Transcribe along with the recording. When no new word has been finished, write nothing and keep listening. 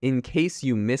In case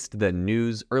you missed the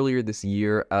news, earlier this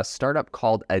year, a startup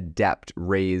called Adept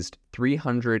raised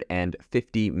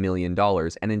 $350 million.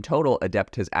 And in total,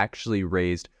 Adept has actually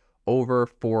raised over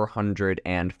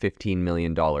 $415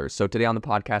 million. So today on the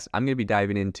podcast, I'm going to be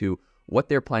diving into what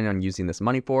they're planning on using this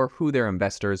money for, who their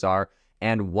investors are,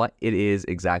 and what it is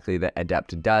exactly that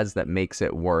Adept does that makes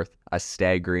it worth a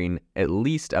staggering at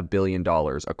least $1 billion.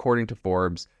 According to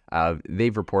Forbes,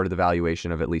 they've reported the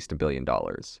valuation of at least $1 billion.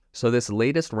 So this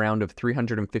latest round of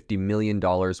 $350 million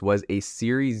was a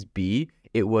Series B.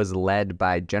 It was led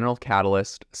by General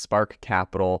Catalyst, Spark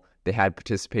Capital. They had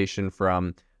participation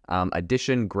from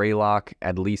Addition, Greylock,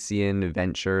 Adlesian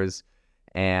Ventures,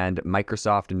 and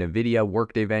Microsoft and NVIDIA,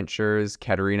 Workday Ventures,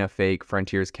 Katarina Fake,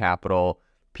 Frontiers Capital,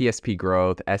 PSP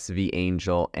Growth, SV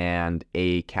Angel, and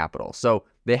A Capital. So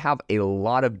they have a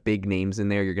lot of big names in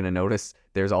there. You're going to notice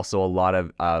there's also a lot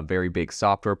of very big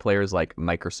software players like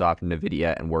Microsoft,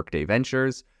 NVIDIA, and Workday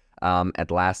Ventures,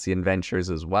 Atlassian Ventures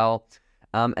as well.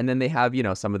 And then they have,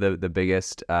 some of the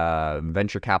biggest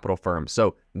venture capital firms.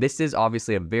 So this is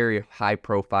obviously a very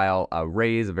high-profile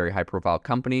raise, a very high-profile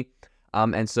company.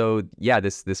 And so, yeah,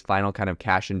 this final kind of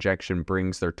cash injection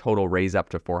brings their total raise up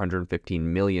to $415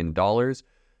 million.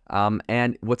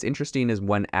 And what's interesting is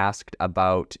when asked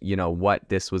about, what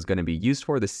this was going to be used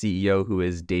for, the CEO, who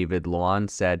is David Luan,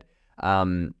 said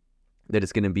that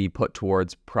it's going to be put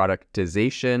towards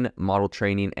productization, model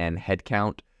training, and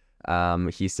headcount.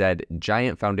 He said,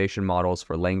 giant foundation models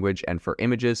for language and for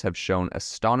images have shown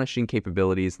astonishing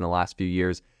capabilities in the last few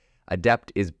years.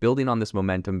 Adept is building on this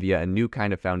momentum via a new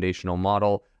kind of foundational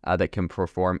model that can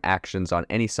perform actions on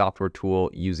any software tool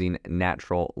using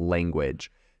natural language.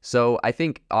 So I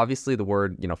think obviously the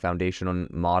word, foundational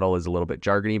model is a little bit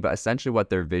jargony, but essentially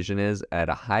what their vision is at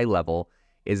a high level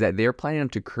is that they're planning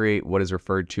to create what is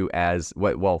referred to as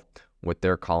what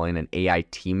they're calling an AI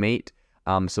teammate.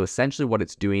 So essentially what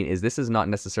it's doing is this is not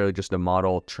necessarily just a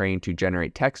model trained to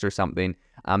generate text or something.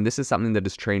 This is something that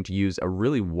is trained to use a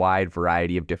really wide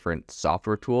variety of different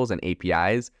software tools and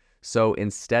APIs. So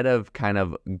instead of kind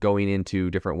of going into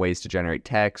different ways to generate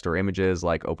text or images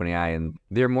like OpenAI, and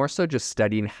they're more so just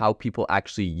studying how people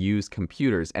actually use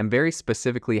computers and very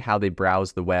specifically how they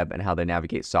browse the web and how they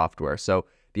navigate software. So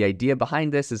the idea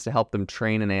behind this is to help them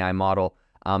train an AI model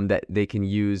that they can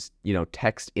use,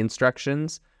 text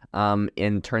instructions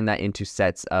and turn that into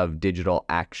sets of digital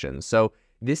actions. So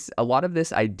a lot of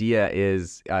this idea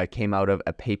came out of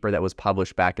a paper that was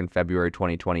published back in February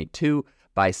 2022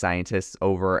 by scientists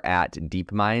over at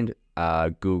DeepMind,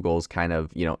 Google's kind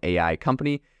of, AI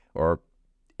company or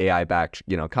AI-backed,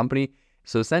 company.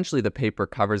 So essentially the paper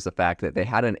covers the fact that they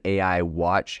had an AI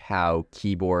watch how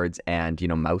keyboards and,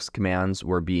 mouse commands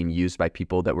were being used by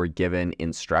people that were given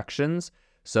instructions.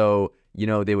 So,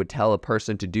 they would tell a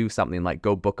person to do something like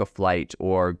go book a flight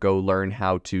or go learn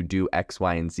how to do X,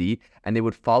 Y, and Z. And they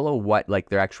would follow what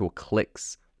their actual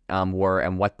clicks were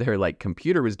and what their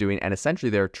computer was doing. And essentially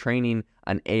they're training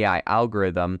an AI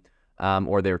algorithm,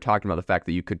 or they were talking about the fact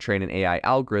that you could train an AI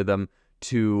algorithm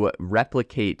to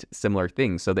replicate similar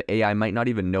things. So the AI might not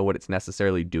even know what it's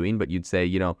necessarily doing, but you'd say,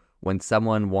 when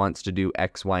someone wants to do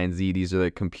X, Y, and Z, these are the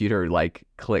computer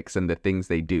clicks and the things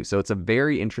they do. So it's a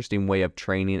very interesting way of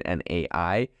training an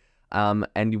AI.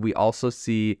 And we also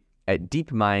see at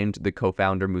DeepMind, the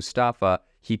co-founder Mustafa,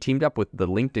 he teamed up with the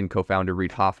LinkedIn co-founder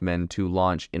Reid Hoffman to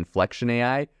launch Inflection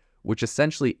AI, which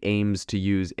essentially aims to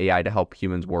use AI to help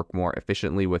humans work more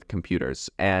efficiently with computers.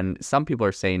 And some people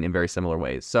are saying in very similar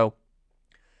ways. So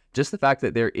just the fact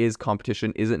that there is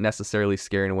competition isn't necessarily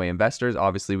scaring away investors.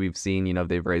 Obviously, we've seen,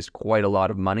 they've raised quite a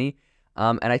lot of money.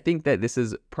 And I think that this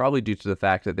is probably due to the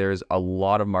fact that there's a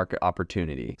lot of market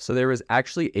opportunity. So there was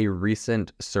actually a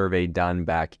recent survey done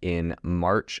back in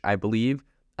March, I believe.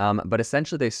 But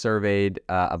essentially, they surveyed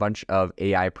a bunch of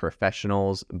AI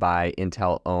professionals by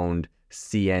Intel-owned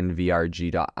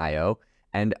cnvrg.io.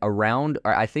 And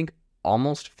I think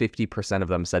almost 50% of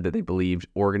them said that they believed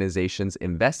organizations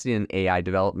investing in AI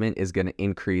development is going to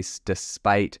increase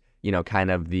despite, kind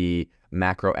of the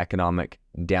macroeconomic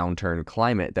downturn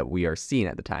climate that we are seeing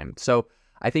at the time. So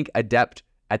I think Adept,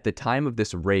 at the time of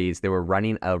this raise, they were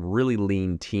running a really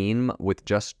lean team with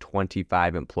just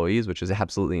 25 employees, which is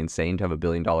absolutely insane to have $1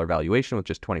 billion valuation with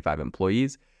just 25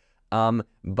 employees.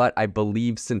 But I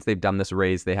believe since they've done this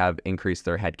raise, they have increased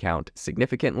their headcount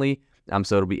significantly.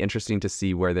 So it'll be interesting to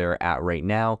see where they're at right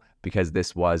now because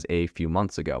this was a few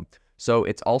months ago. So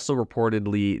it's also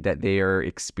reportedly that they are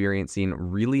experiencing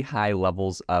really high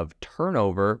levels of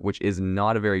turnover, which is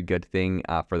not a very good thing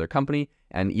for their company.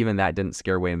 And even that didn't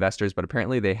scare away investors. But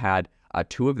apparently they had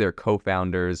two of their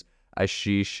co-founders,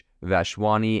 Ashish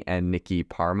Vashwani and Nikki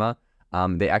Parma,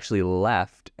 they actually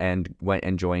left and went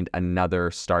and joined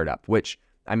another startup, which,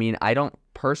 I mean, I don't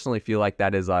personally feel like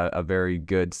that is a very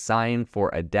good sign for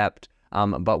Adept.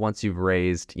 But once you've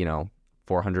raised,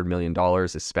 $400 million,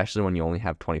 especially when you only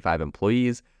have 25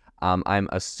 employees, I'm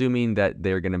assuming that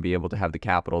they're going to be able to have the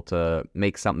capital to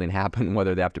make something happen,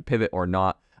 whether they have to pivot or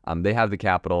not. They have the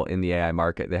capital in the AI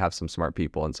market. They have some smart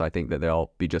people, and so I think that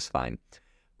they'll be just fine.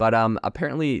 But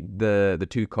apparently the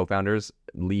two co-founders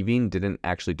leaving didn't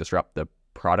actually disrupt the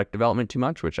product development too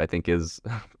much, which I think is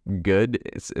good,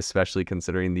 especially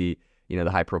considering the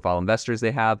high-profile investors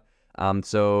they have.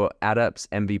 So Adept's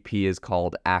MVP is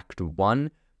called Act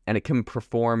 1, and it can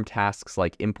perform tasks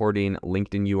like importing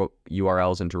LinkedIn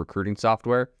URLs into recruiting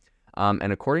software.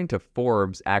 And according to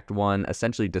Forbes, Act 1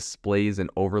 essentially displays an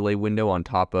overlay window on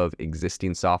top of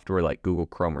existing software like Google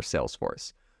Chrome or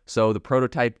Salesforce. So the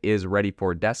prototype is ready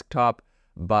for desktop,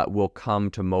 but will come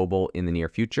to mobile in the near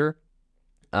future.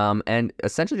 And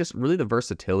essentially just really the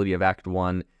versatility of Act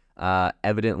 1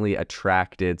 evidently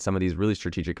attracted some of these really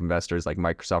strategic investors like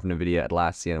Microsoft, NVIDIA,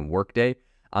 Atlassian, and Workday,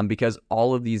 because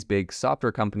all of these big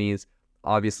software companies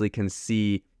obviously can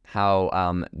see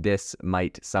how this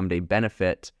might someday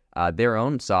benefit their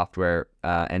own software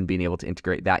and being able to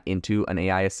integrate that into an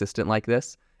AI assistant like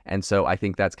this. And so I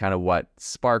think that's kind of what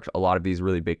sparked a lot of these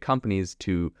really big companies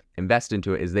to invest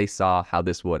into it, is they saw how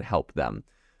this would help them.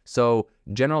 So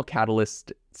General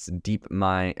Catalyst's Deep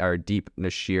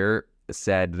Nashir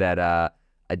said that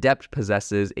Adept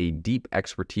possesses a deep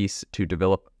expertise to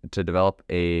develop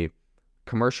a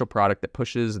commercial product that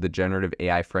pushes the generative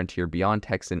AI frontier beyond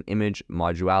text and image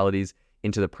modularities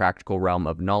into the practical realm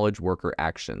of knowledge worker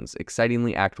actions.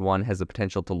 Excitingly, Act 1 has the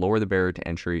potential to lower the barrier to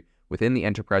entry within the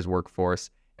enterprise workforce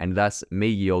and thus may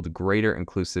yield greater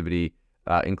inclusive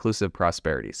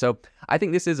prosperity. So I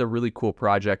think this is a really cool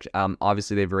project.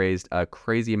 Obviously, they've raised a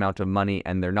crazy amount of money,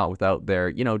 and they're not without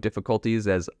their difficulties,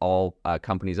 as all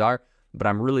companies are. But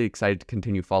I'm really excited to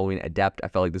continue following Adept. I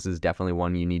felt like this is definitely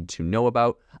one you need to know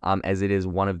about, as it is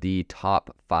one of the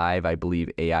top 5, I believe,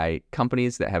 AI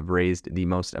companies that have raised the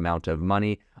most amount of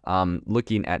money.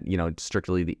 Looking at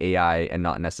strictly the AI and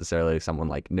not necessarily someone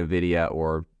like NVIDIA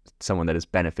or someone that is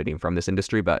benefiting from this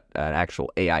industry, but an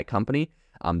actual AI company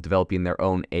developing their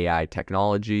own AI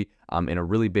technology in a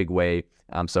really big way.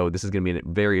 So this is going to be a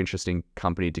very interesting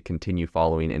company to continue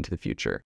following into the future.